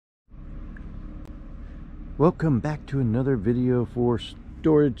Welcome back to another video for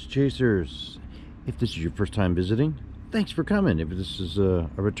Storage Chasers. If this is your first time visiting, thanks for coming. If this is a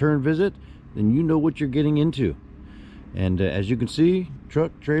return visit, then you know what you're getting into. And as you can see,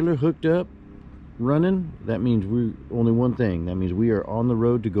 truck, trailer hooked up, running. That means only one thing. That means we are on the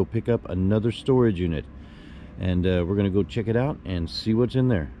road to go pick up another storage unit. And we're going to go check it out and see what's in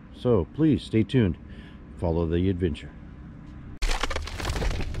there. So please stay tuned. Follow the adventure.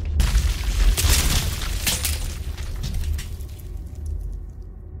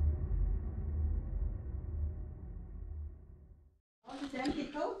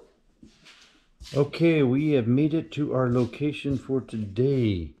 Okay, we have made it to our location for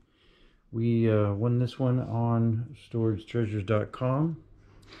today. We won this one on storagetreasures.com.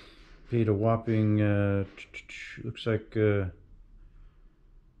 Paid a whopping, looks like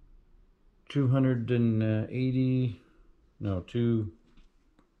 230,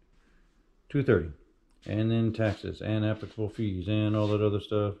 and then taxes and applicable fees and all that other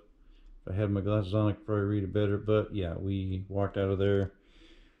stuff. If I had my glasses on, I could probably read it better, but yeah, we walked out of there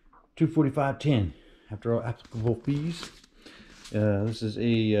 $245.10 after all applicable fees. This is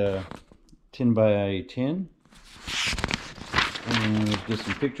a 10 by 10, and let's get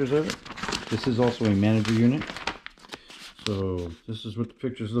some pictures of it. This is also a manager unit, so this is what the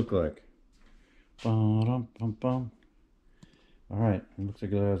pictures look like. All right, it looks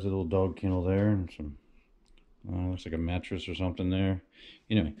like it has a little dog kennel there and some looks like a mattress or something there.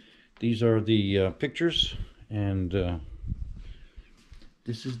 Anyway, these are the pictures, and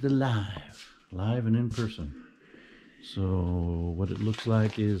this is the live and in person. So what it looks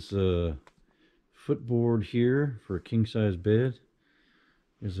like is a footboard here for a king size bed.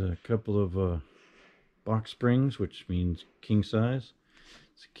 There's a couple of box springs, which means king size.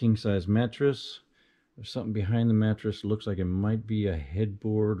 It's a king size mattress. There's something behind the mattress. It looks like it might be a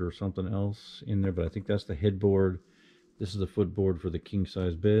headboard or something else in there, but I think that's the headboard. This is the footboard for the king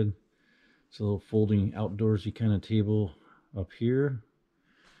size bed. It's a little folding outdoorsy kind of table up here.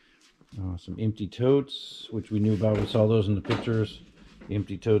 Some empty totes, which we knew about. We saw those in the pictures. The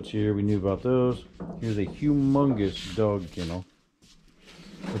empty totes here, we knew about those. Here's a humongous dog kennel.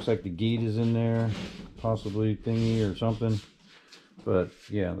 Looks like the gate is in there, possibly thingy or something. But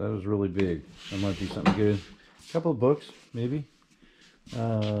yeah, that was really big. That might be something good. A couple of books, maybe.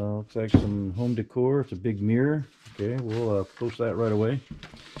 Looks like some home decor. It's a big mirror. Okay, we'll post that right away.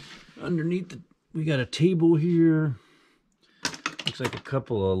 Underneath, we got a table here. Looks like a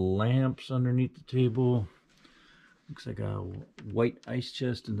couple of lamps underneath the table. Looks like a white ice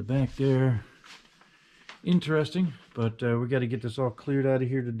chest in the back there. Interesting, but we got to get this all cleared out of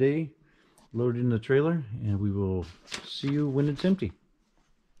here today, load it in the trailer, and we will see you when it's empty.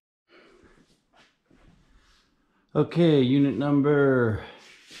 Okay, unit number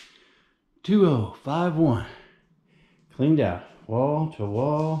 2051. Cleaned out. Wall to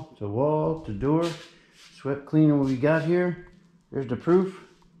wall to wall to door. Swept clean what we got here. There's the proof.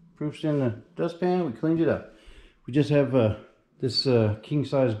 Proof's in the dustpan. We cleaned it up. We just have this king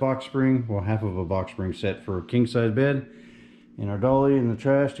size box spring, well, half of a box spring set for a king size bed, and our dolly in the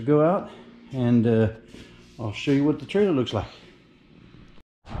trash to go out, and I'll show you what the trailer looks like.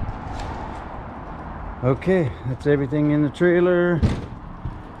 Okay, that's everything in the trailer.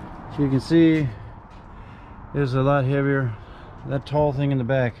 So you can see it's a lot heavier. That tall thing in the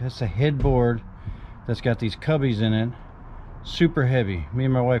back, that's a headboard that's got these cubbies in it. Super heavy. Me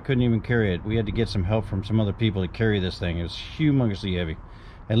and my wife couldn't even carry it. We had to get some help from some other people to carry this thing. It was humongously heavy.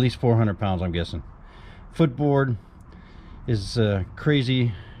 At least 400 pounds, I'm guessing. Footboard is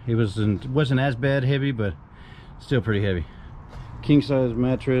crazy. It wasn't as bad heavy, but still pretty heavy. King size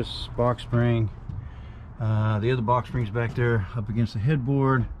mattress, box spring. The other box springs back there up against the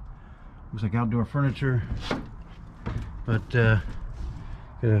headboard. Looks like outdoor furniture. But got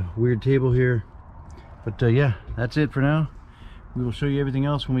a weird table here. But yeah, that's it for now. We will show you everything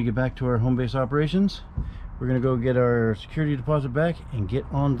else when we get back to our home base operations. We're going to go get our security deposit back and get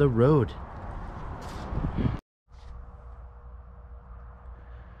on the road.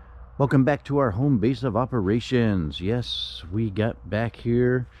 Welcome back to our home base of operations. Yes, we got back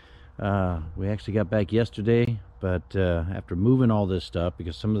here. We actually got back yesterday, but after moving all this stuff,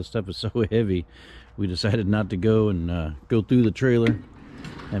 because some of the stuff is so heavy, we decided not to go and go through the trailer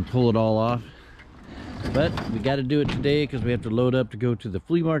and pull it all off. But we got to do it today because we have to load up to go to the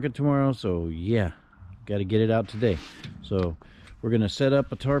flea market tomorrow. So yeah, got to get it out today. So we're going to set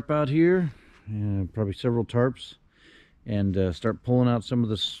up a tarp out here, probably several tarps, and start pulling out some of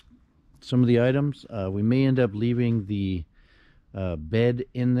the items. We may end up leaving the bed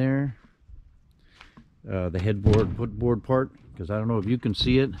in there, the headboard footboard part, because I don't know if you can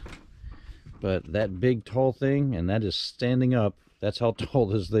see it, but that big tall thing, and that is standing up, that's how tall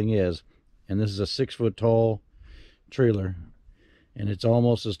this thing is. And this is a 6 foot tall trailer, and it's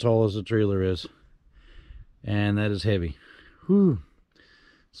almost as tall as the trailer is, and that is heavy. Whew.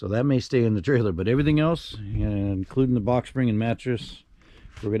 So that may stay in the trailer, but everything else, including the box spring and mattress,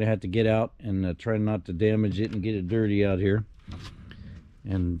 we're gonna have to get out and try not to damage it and get it dirty out here,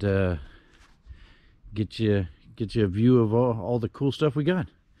 and get you a view of all the cool stuff we got.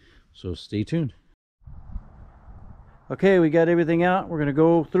 So stay tuned. Okay, we got everything out. We're gonna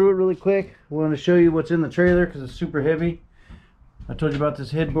go through it really quick. I want to show you what's in the trailer because it's super heavy. I told you about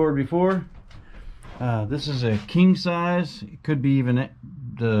this headboard before. This is a king size. It could be even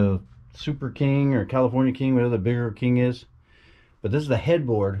the Super King or California King, whatever the bigger king is. But this is the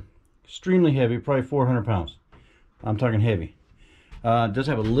headboard. Extremely heavy, probably 400 pounds. I'm talking heavy. It does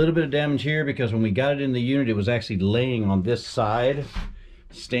have a little bit of damage here because when we got it in the unit, it was actually laying on this side,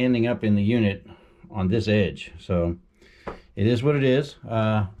 standing up in the unit on this edge. So it is what it is,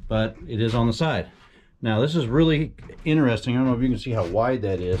 but it is on the side. Now this is really interesting. I don't know if you can see how wide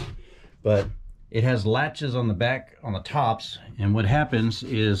that is, but it has latches on the back, on the tops, and what happens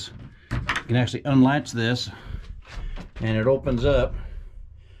is you can actually unlatch this and it opens up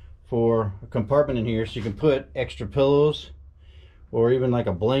for a compartment in here, so you can put extra pillows or even like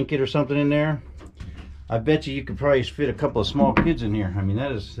a blanket or something in there. I bet you could probably fit a couple of small kids in here. I mean,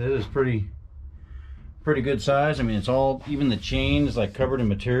 that is pretty good size. I mean, it's all, even the chain is like covered in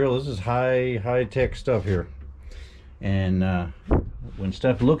material. This is high tech stuff here. And when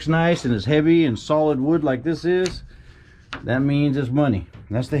stuff looks nice and is heavy and solid wood like this is, that means it's money.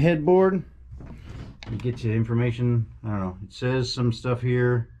 And that's the headboard. Let me get you information. I don't know, it says some stuff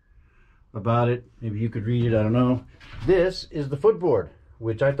here about it. Maybe you could read it, I don't know. This is the footboard,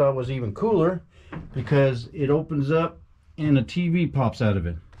 which I thought was even cooler because it opens up and a TV pops out of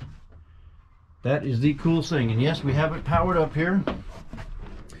it. That is the coolest thing. And yes, we have it powered up here.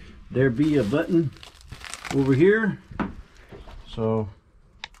 There be a button over here. So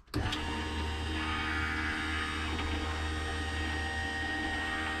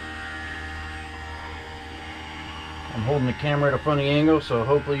I'm holding the camera at a funny angle, so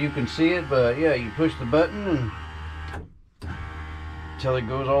hopefully you can see it. But yeah, you push the button and until it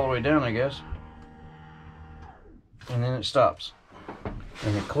goes all the way down, I guess, and then it stops.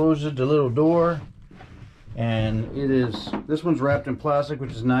 And it closes the little door, and this one's wrapped in plastic,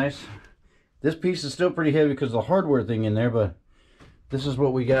 which is nice. This piece is still pretty heavy because of the hardware thing in there, but this is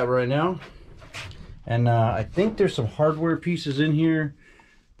what we got right now. And I think there's some hardware pieces in here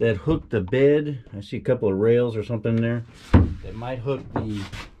that hook the bed. I see a couple of rails or something in there that might hook the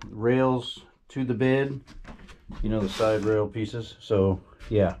rails to the bed, you know, the side rail pieces. So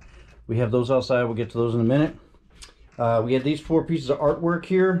yeah, we have those outside. We'll get to those in a minute. We have these 4 pieces of artwork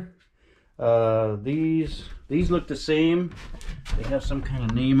here. These look the same. They have some kind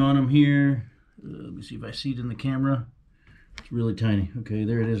of name on them here. Let me see if I see it in the camera. It's really tiny. Okay,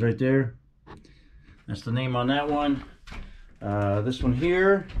 there it is right there. That's the name on that one. This one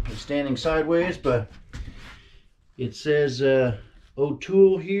here is standing sideways, but it says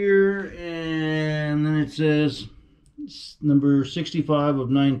O'Toole here, and then it says number 65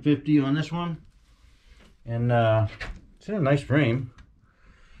 of 950 on this one. And it's in a nice frame.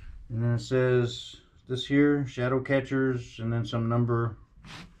 And then it says this here, Shadow Catchers, and then some number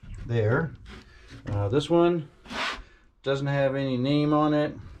there. This one doesn't have any name on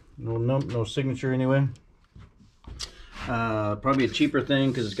it, no signature anyway. Probably a cheaper thing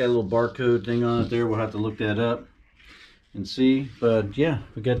because it's got a little barcode thing on it there. We'll have to look that up and see. But yeah,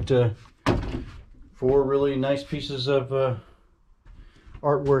 we got 4 really nice pieces of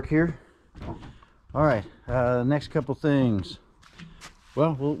artwork here. All right, next couple things.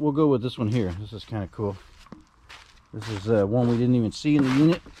 Well, we'll go with this one here. This is kind of cool. This is one we didn't even see in the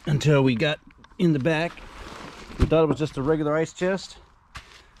unit until we got in the back. We thought it was just a regular ice chest,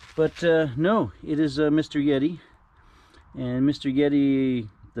 but no, it is Mr. Yeti. And Mr. Yeti,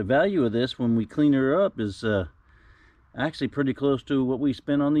 the value of this when we clean her up is actually pretty close to what we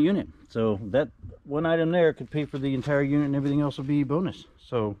spent on the unit. So that one item there could pay for the entire unit, and everything else will be bonus.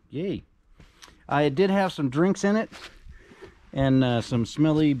 So yay. I did have some drinks in it and some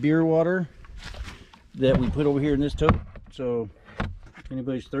smelly beer water that we put over here in this tote. So if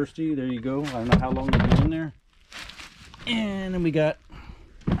anybody's thirsty, there you go. I don't know how long they've been in there. And then we got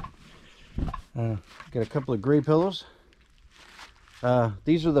a couple of gray pillows.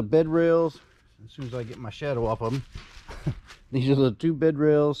 These are the bed rails. As soon as I get my shadow off of them. These are the 2 bed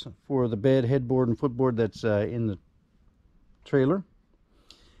rails for the bed, headboard, and footboard that's in the trailer.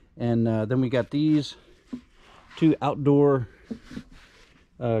 And then we got these 2 outdoor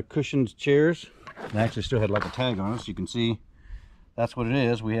cushioned chairs. And actually still had like a tag on it, so you can see that's what it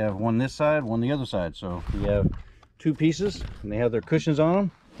is. We have one this side, one the other side. So we have two pieces, and they have their cushions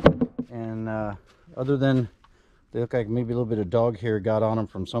on them. And other than they look like maybe a little bit of dog hair got on them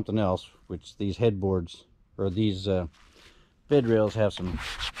from something else, which these headboards or these bed rails have some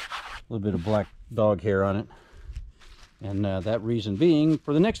little bit of black dog hair on it. And that reason being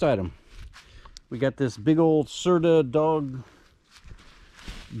for the next item, we got this big old Serta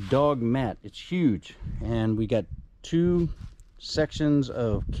dog mat. It's huge, and we got two sections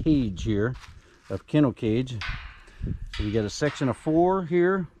of cage here, of kennel cage. So we got a section of 4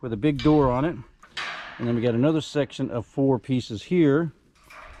 here with a big door on it, and then we got another section of 4 pieces here.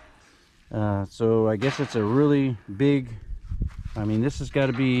 So I guess it's a really big, I mean, this has got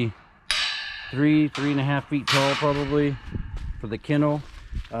to be 3.5 feet tall probably for the kennel.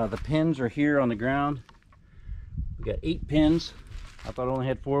 The pins are here on the ground. We got 8 pins. I thought I only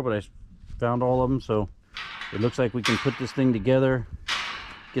had 4, but I found all of them, so it looks like we can put this thing together,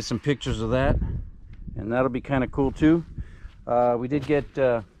 get some pictures of that, and that'll be kind of cool too. We did get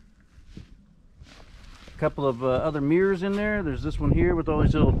a couple of other mirrors in there. There's this one here with all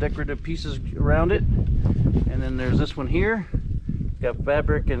these little decorative pieces around it, and then there's this one here. Got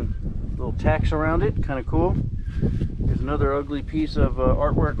fabric and little tacks around it, kind of cool. There's another ugly piece of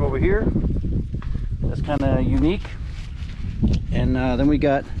artwork over here. That's kind of unique. And then we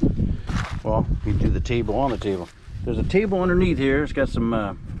got, well, we do the table on the table. There's a table underneath here. It's got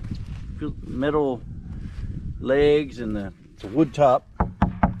some metal legs, and it's a wood top,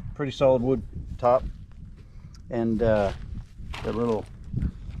 pretty solid wood top, and got little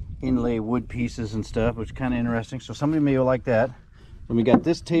inlay wood pieces and stuff, which is kind of interesting. So somebody may like that. And we got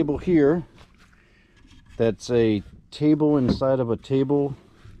this table here. That's a table inside of a table,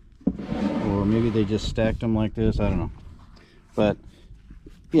 or maybe they just stacked them like this. I don't know. But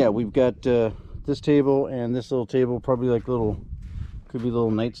yeah, we've got this table and this little table, probably like little, could be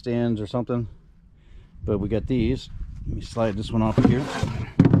little nightstands or something. But we got these. Let me slide this one off of here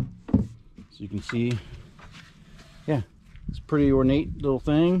so you can see. Yeah, it's a pretty ornate little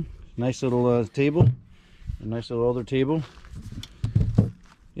thing. Nice little table, a nice little other table.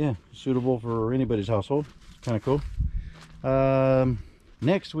 Yeah, suitable for anybody's household. It's kind of cool.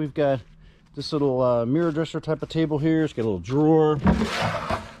 Next, we've got this little mirror dresser type of table here. It's got a little drawer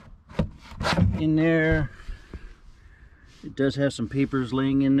in there. It does have some papers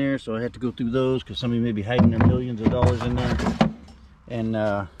laying in there, so I had to go through those because somebody may be hiding their millions of dollars in there. And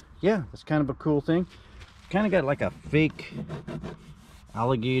yeah, it's kind of a cool thing. Kind of got like a fake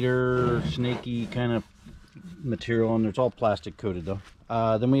alligator, snaky kind of material on there. It's all plastic coated though.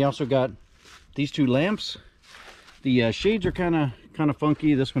 Then we also got these 2 lamps. The shades are kind of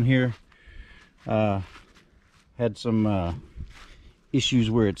funky. This one here had some issues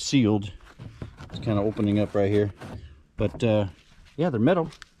where it's sealed. It's kind of opening up right here, but yeah, they're metal,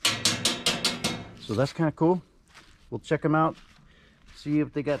 so that's kind of cool. We'll check them out, see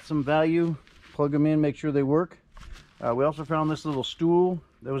if they got some value, plug them in, make sure they work. We also found this little stool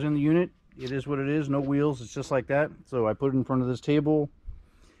that was in the unit. It is what it is, no wheels, it's just like that. So I put it in front of this table,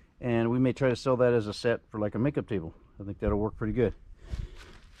 and we may try to sell that as a set for like a makeup table. I think that'll work pretty good.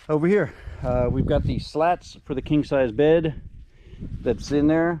 Over here, we've got the slats for the king size bed that's in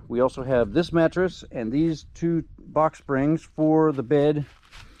there. We also have this mattress and these 2 box springs for the bed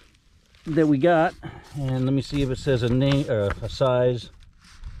that we got. And let me see if it says a name or a size.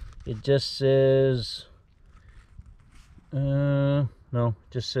 It just says no,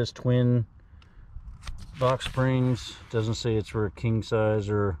 it just says twin box springs. Doesn't say it's for a king size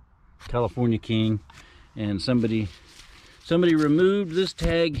or California king. And somebody removed this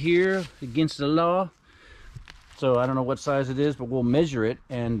tag here against the law, so I don't know what size it is, but we'll measure it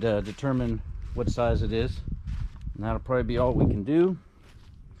and determine what size it is, and that'll probably be all we can do.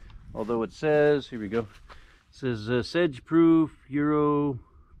 Although it says, here we go, it says sedge proof Euro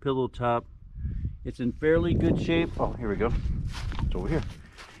pillow top. It's in fairly good shape. Oh, here we go, it's over here.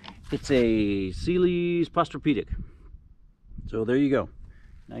 It's a Sealy's Posturepedic. So there you go.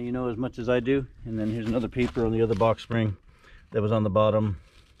 Now you know as much as I do. And then here's another paper on the other box spring that was on the bottom,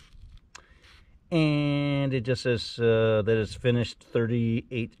 and it just says that it's finished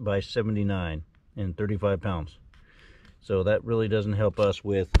 38 by 79 and 35 pounds. So that really doesn't help us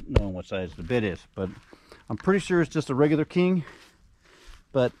with knowing what size the bed is, but I'm pretty sure it's just a regular king.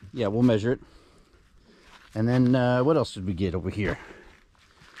 But yeah, we'll measure it. And then what else did we get over here?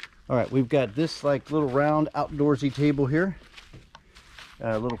 All right, we've got this like little round outdoorsy table here,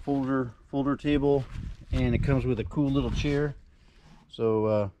 a little folder table, and it comes with a cool little chair.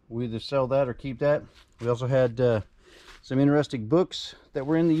 So we either sell that or keep that. We also had some interesting books that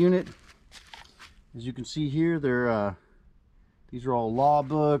were in the unit. As you can see here, these are all law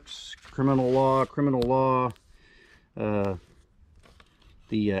books, criminal law,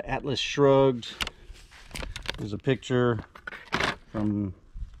 the Atlas Shrugged. There's a picture from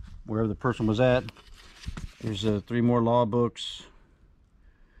wherever the person was at. There's 3 more law books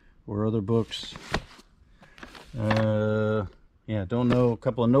or other books. Yeah, don't know. A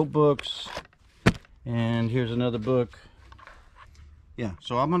couple of notebooks, and here's another book. Yeah,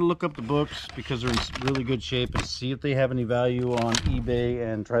 so I'm going to look up the books because they're in really good shape and see if they have any value on eBay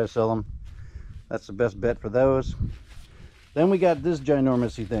and try to sell them. That's the best bet for those. Then we got this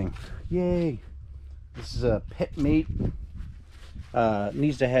ginormousy thing. Yay! This is a Pet Mate.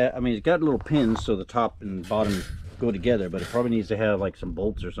 Needs to have, I mean, it's got little pins so the top and bottom go together, but it probably needs to have like some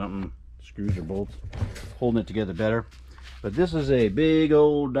bolts or something, screws or bolts, holding it together better. But this is a big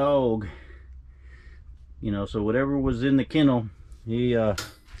old dog. You know, so whatever was in the kennel, he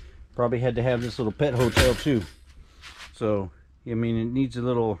probably had to have this little pet hotel too. So, I mean, it needs a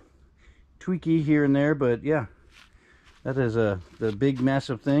little tweaky here and there, but yeah, that is the big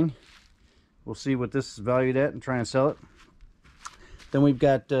massive thing. We'll see what this is valued at and try and sell it. Then we've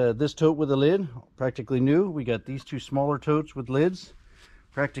got this tote with a lid, practically new. We got these 2 smaller totes with lids,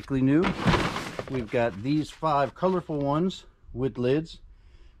 practically new. We've got these 5 colorful ones with lids,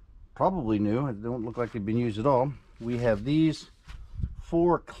 probably new. They don't look like they've been used at all. We have these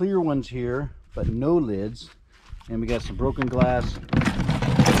 4 clear ones here, but no lids. And we got some broken glass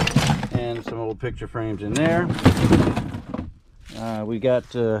and some old picture frames in there. We got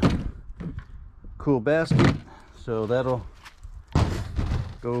cool basket, so that'll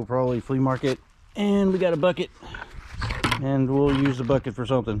go probably flea market. And we got a bucket, and we'll use the bucket for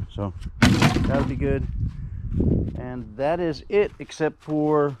something, so that'll be good. And that is it, except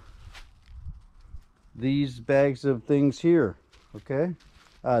for these bags of things here. Okay,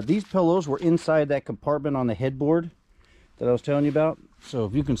 these pillows were inside that compartment on the headboard that I was telling you about. So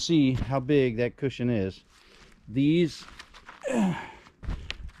if you can see how big that cushion is, these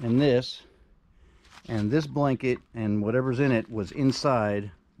and this blanket and whatever's in it was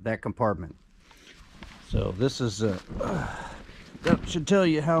inside that compartment. So this is that should tell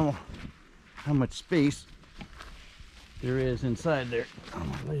you how much space there is inside there. I'm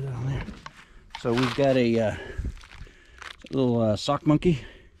gonna lay that on there. So we've got a little sock monkey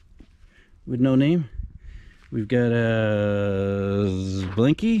with no name. We've got a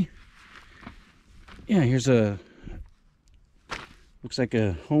blankie. Yeah, here's a, looks like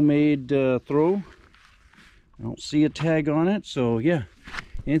a homemade throw. I don't see a tag on it, so yeah,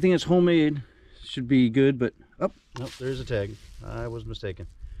 anything that's homemade should be good. But oh, no, there's a tag. I was mistaken.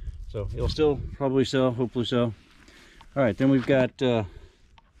 So it'll still probably sell, hopefully sell. All right, then we've got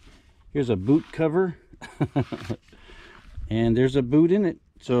here's a boot cover, and there's a boot in it.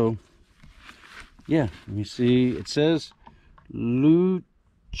 So yeah, let me see. It says Lucchese.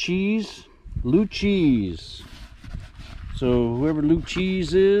 So whoever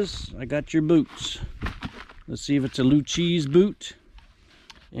Lucchese is, I got your boots. Let's see if it's a Lucchese boot.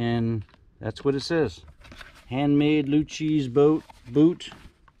 And that's what it says. Handmade Lucchese boot. I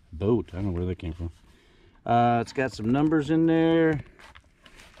don't know where that came from. It's got some numbers in there.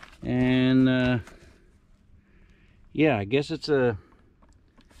 And yeah, I guess it's a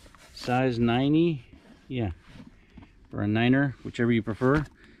size 90. Yeah, or a 9er, whichever you prefer.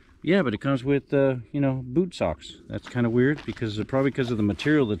 Yeah, but it comes with you know, boot socks. That's kind of weird because probably because of the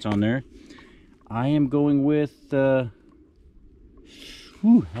material that's on there. I am going with whew,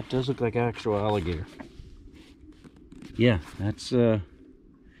 that does look like actual alligator. Yeah, that's it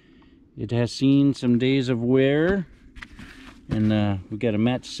has seen some days of wear, and we got a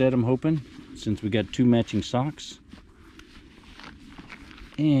match set, I'm hoping, since we got 2 matching socks.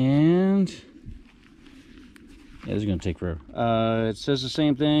 And yeah, this is gonna take forever. It says the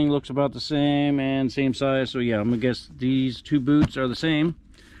same thing, looks about the same, and same size. So yeah, I'm gonna guess these 2 boots are the same.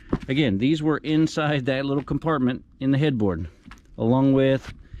 Again, these were inside that little compartment in the headboard, along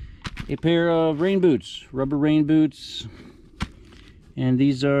with a pair of rain boots, rubber rain boots. And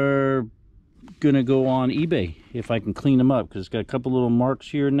these are gonna go on eBay if I can clean them up, because it's got a couple little marks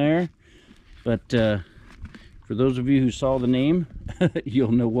here and there. But for those of you who saw the name,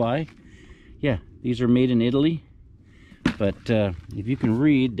 you'll know why. Yeah, these are made in Italy. But if you can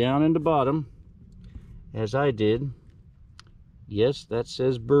read down in the bottom, as I did, yes, that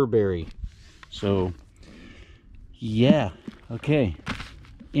says Burberry. So yeah, okay,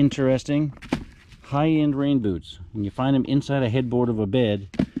 interesting. High-end rain boots, and you find them inside a headboard of a bed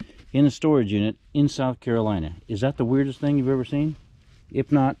in a storage unit in South Carolina. Is that the weirdest thing you've ever seen? If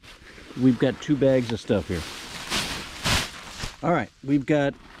not, we've got 2 bags of stuff here. All right, we've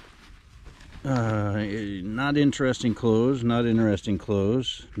got not interesting clothes, not interesting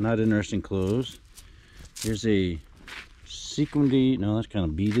clothes, not interesting clothes. Here's a sequined, no, that's kind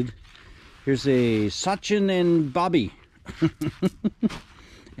of beaded. Here's a Sachin and Bobby.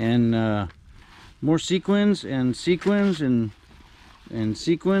 And more sequins and sequins and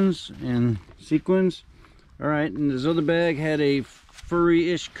sequins and sequins. All right, and this other bag had a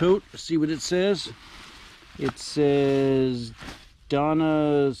furry-ish coat. Let's see what it says. It says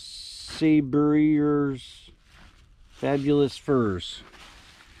Donna Sabrier's Fabulous Furs,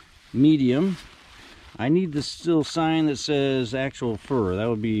 medium. I need the still sign that says actual fur. That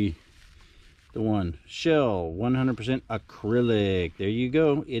would be the one. Shell, 100% acrylic. There you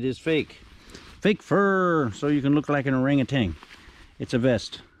go. It is fake. Fake fur, so you can look like an orangutan. It's a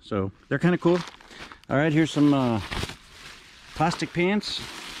vest, so they're kind of cool. All right, here's some plastic pants,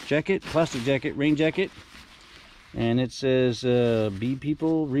 jacket, plastic jacket, rain jacket. And it says be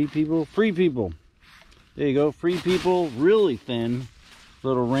people, read people, free people. There you go, free people, really thin.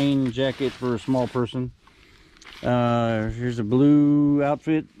 Little rain jacket for a small person. Here's a blue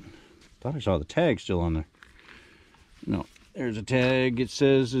outfit. Thought I saw the tag still on there. No, there's a tag. It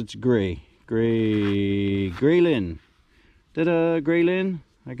says it's gray. Graylin. Ta-da, Graylin.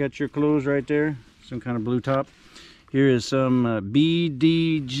 I got your clothes right there. Some kind of blue top. Here is some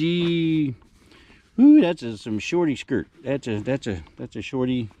BDG. Ooh, that's some shorty skirt. That's a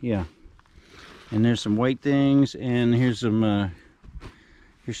shorty, yeah. And there's some white things, and here's some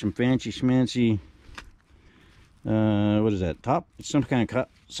fancy schmancy. What is that? Top? It's some kind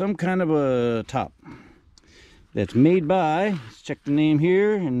of a top. That's made by. Let's check the name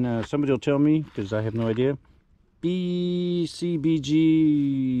here, and somebody will tell me because I have no idea. BCBG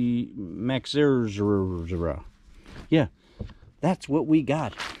Maxerzera. Yeah, that's what we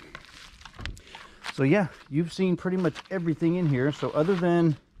got. So yeah, you've seen pretty much everything in here. So other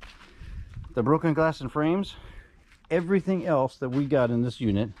than the broken glass and frames, everything else that we got in this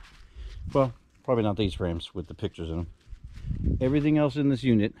unit, well, probably not these frames with the pictures in them. Everything else in this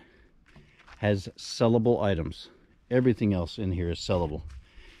unit has sellable items. Everything else in here is sellable.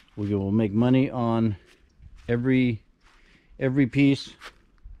 We will make money on every piece.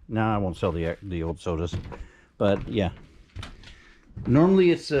 Now I won't sell the old sodas, but yeah.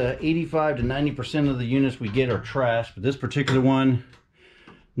 Normally it's 85 to 90% of the units we get are trash, but this particular one,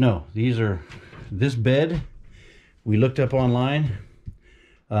 no, this bed we looked up online,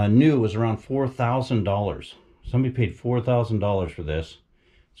 new was around $4,000. Somebody paid $4,000 for this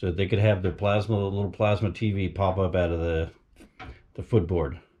so that they could have their little plasma TV pop up out of the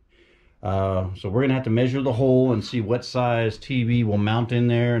footboard. So we're gonna have to measure the hole and see what size TV will mount in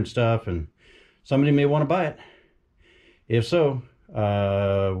there and stuff, and somebody may want to buy it. If so,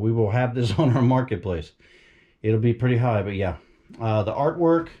 we will have this on our marketplace. It'll be pretty high, but yeah. The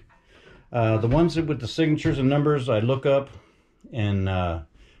artwork, the ones with the signatures and numbers, I look up and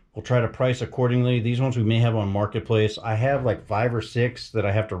we'll try to price accordingly. These ones we may have on marketplace. I have like 5 or 6 that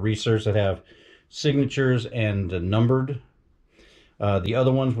I have to research that have signatures and numbered. The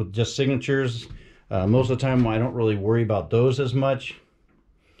other ones with just signatures, most of the time I don't really worry about those as much.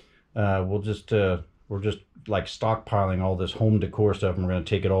 We're just like stockpiling all this home decor stuff, and we're going to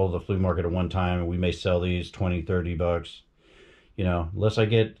take it all to the flea market at one time, and we may sell these 20, 30 bucks. You know, unless I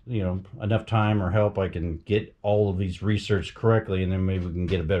get, you know, enough time or help, I can get all of these researched correctly, and then maybe we can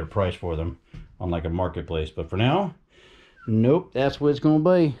get a better price for them on like a marketplace. But for now, nope, that's what it's going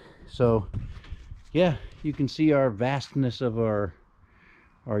to be. So yeah, you can see our vastness of our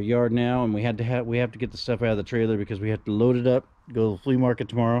yard now, and we have to get the stuff out of the trailer because we have to load it up, go to the flea market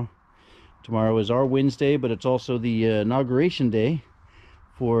tomorrow. Tomorrow is our Wednesday, but it's also the inauguration day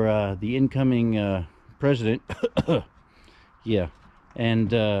for the incoming president. Yeah,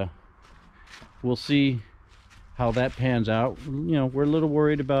 and we'll see how that pans out. You know, we're a little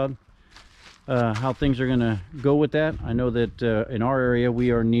worried about how things are going to go with that. I know that in our area we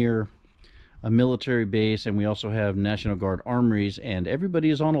are near a military base, and we also have National Guard armories, and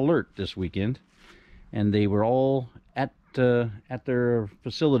everybody is on alert this weekend, and they were all at their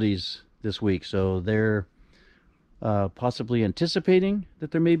facilities this week, so they're possibly anticipating that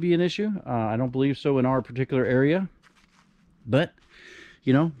there may be an issue. I don't believe so in our particular area, but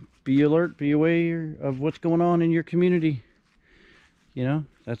you know, be alert, be aware of what's going on in your community. You know,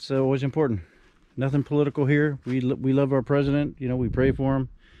 that's always important. Nothing political here. We love our president. You know, we pray for him,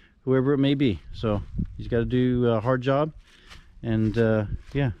 whoever it may be. So he's got to do a hard job, and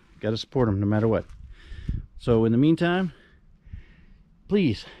yeah, got to support him no matter what. So in the meantime,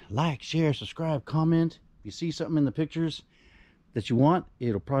 please like, share, subscribe, comment. If you see something in the pictures that you want,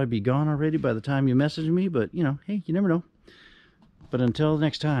 it'll probably be gone already by the time you message me, but you know, hey, you never know. But until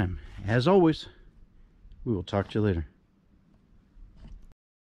next time, as always, we will talk to you later.